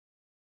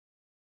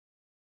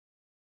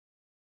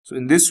So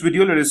in this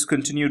video, let us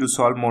continue to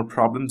solve more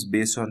problems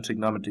based on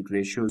trigonometric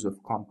ratios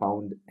of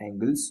compound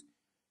angles.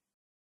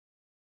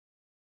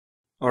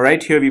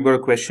 Alright, here we've got a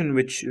question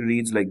which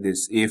reads like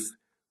this. If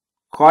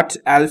cot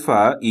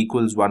alpha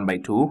equals 1 by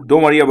 2,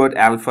 don't worry about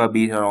alpha,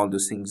 beta, and all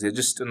those things. They're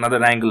just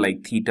another angle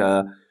like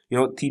theta.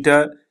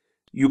 Theta,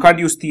 you can't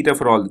use theta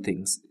for all the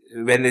things.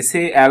 When they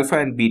say alpha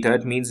and beta,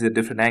 it means they're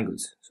different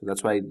angles. So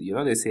that's why,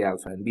 they say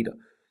alpha and beta.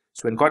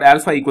 So when cot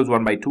alpha equals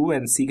 1 by 2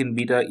 and secant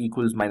beta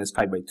equals minus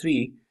 5 by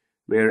 3,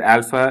 where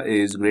alpha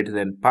is greater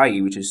than pi,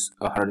 which is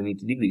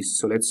 180 degrees.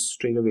 So let's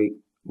straight away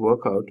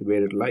work out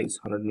where it lies.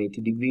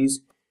 180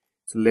 degrees.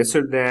 It's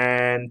lesser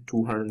than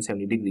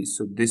 270 degrees.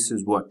 So this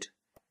is what?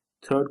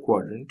 Third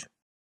quadrant.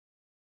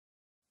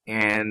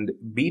 And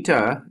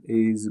beta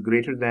is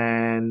greater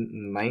than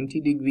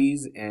 90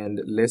 degrees and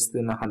less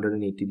than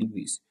 180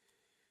 degrees.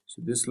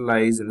 So this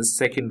lies in the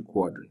second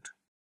quadrant.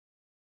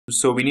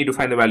 So we need to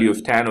find the value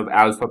of tan of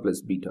alpha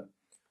plus beta.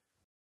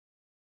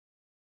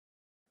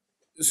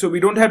 So we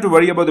don't have to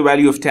worry about the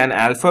value of tan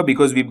alpha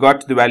because we've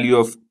got the value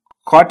of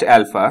cot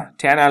alpha.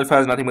 Tan alpha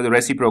is nothing but the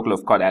reciprocal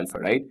of cot alpha,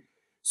 right?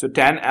 So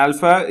tan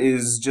alpha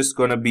is just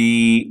going to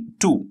be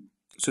 2.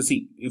 So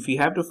see, if we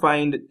have to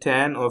find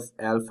tan of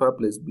alpha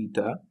plus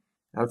beta,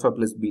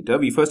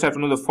 we first have to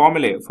know the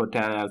formula for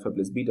tan alpha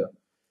plus beta,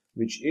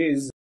 which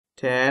is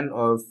tan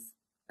of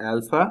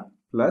alpha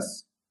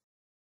plus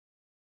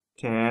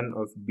tan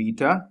of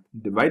beta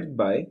divided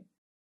by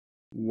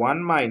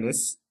 1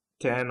 minus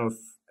tan of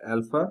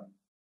alpha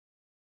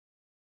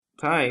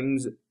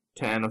times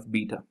tan of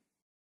beta.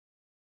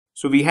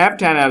 So we have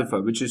tan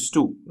alpha, which is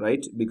 2,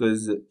 right?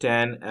 Because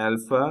tan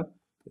alpha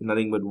is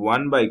nothing but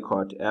 1 by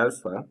cot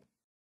alpha.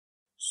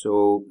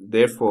 So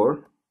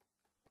therefore,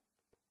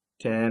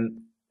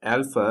 tan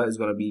alpha is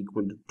going to be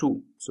equal to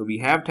 2. So we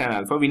have tan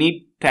alpha. We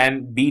need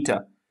tan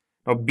beta.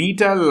 Now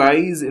beta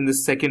lies in the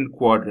second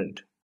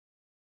quadrant.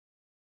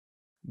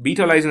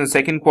 Beta lies in the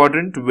second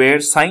quadrant where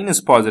sine is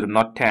positive,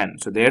 not tan.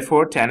 So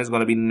therefore, tan is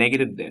going to be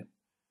negative there.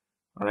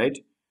 Alright.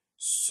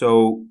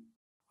 So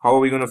how are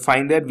we going to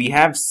find that? We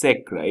have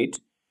sec, right?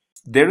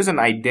 There is an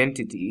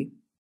identity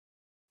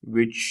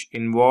which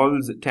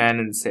involves tan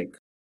and sec.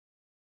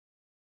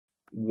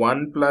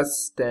 1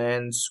 plus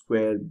tan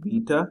square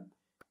beta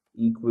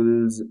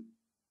equals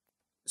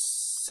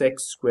sec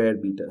square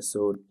beta.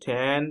 So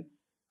tan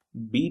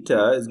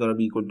beta is going to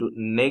be equal to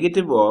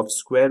negative of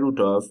square root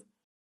of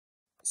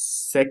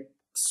sec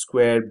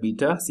square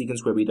beta, secant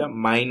square beta,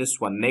 minus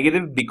 1.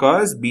 Negative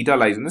because beta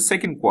lies in the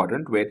second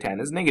quadrant where tan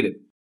is negative.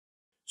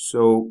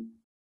 So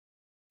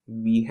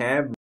we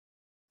have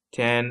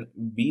tan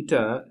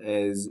beta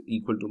is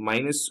equal to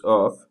minus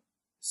of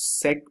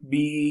secant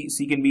b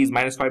is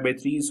minus 5 by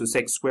 3. So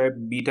sec square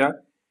beta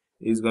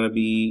is going to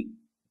be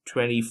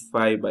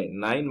 25 by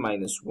 9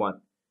 minus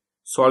 1.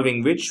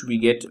 Solving which we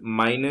get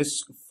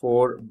minus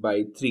 4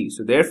 by 3.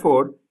 So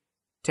therefore,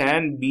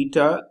 tan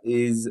beta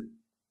is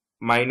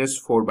minus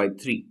 4 by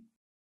 3.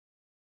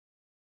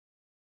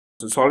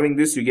 So solving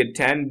this, you get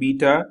tan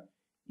beta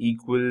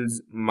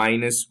equals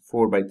minus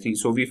 4 by 3.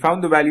 So we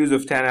found the values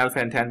of tan alpha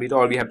and tan beta.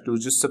 All we have to do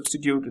is just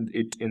substitute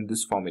it in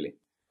this formula.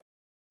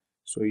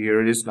 So here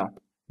it is now.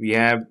 We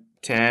have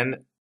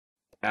tan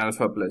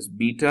alpha plus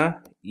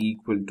beta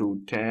equal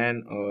to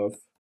tan of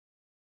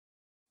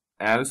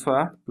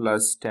alpha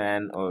plus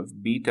tan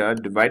of beta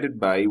divided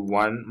by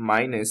 1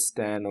 minus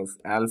tan of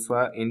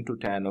alpha into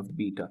tan of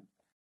beta.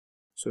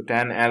 So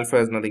tan alpha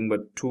is nothing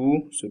but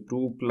 2. So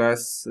 2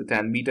 plus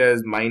tan beta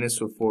is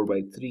minus of 4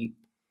 by 3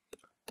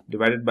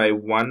 divided by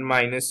 1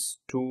 minus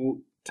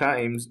 2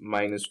 times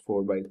minus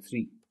 4 by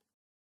 3.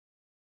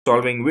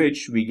 Solving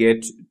which we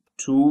get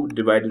 2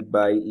 divided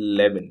by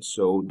 11.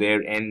 So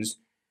there ends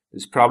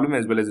this problem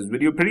as well as this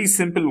video. Pretty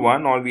simple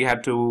one. All we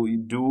have to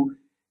do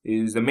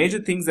is the major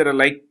things that I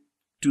like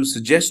to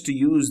suggest to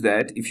use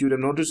that. If you would have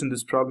noticed in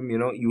this problem,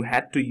 you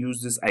had to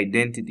use this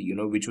identity,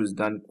 which was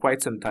done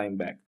quite some time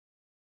back.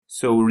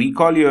 So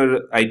recall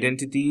your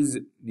identities,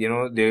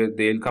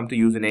 they'll come to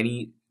use in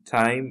any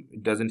time.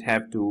 It doesn't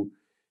have to,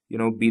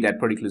 be that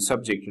particular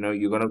subject.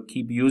 You're going to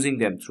keep using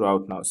them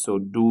throughout now. So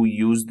do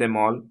use them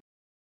all.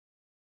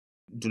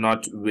 Do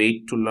not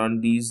wait to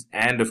learn these.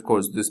 And of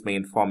course, this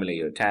main formula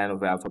here, tan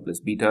of alpha plus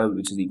beta,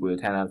 which is equal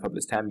to tan alpha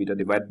plus tan beta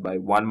divided by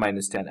 1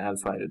 minus tan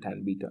alpha into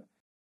tan beta.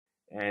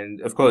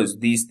 And of course,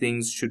 these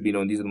things should be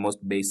known. These are the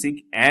most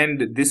basic.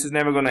 And this is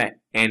never going to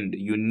end.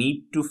 You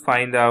need to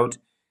find out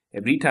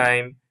every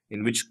time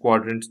in which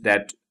quadrant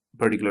that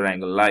particular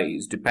angle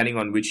lies, depending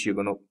on which you're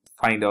going to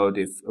find out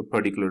if a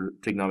particular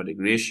trigonometric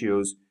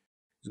ratios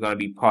is going to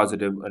be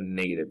positive or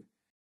negative.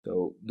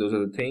 So those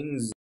are the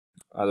things.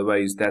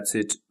 Otherwise, that's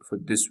it for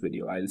this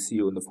video. I'll see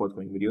you in the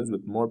forthcoming videos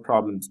with more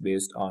problems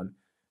based on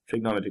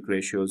trigonometric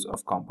ratios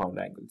of compound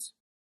angles.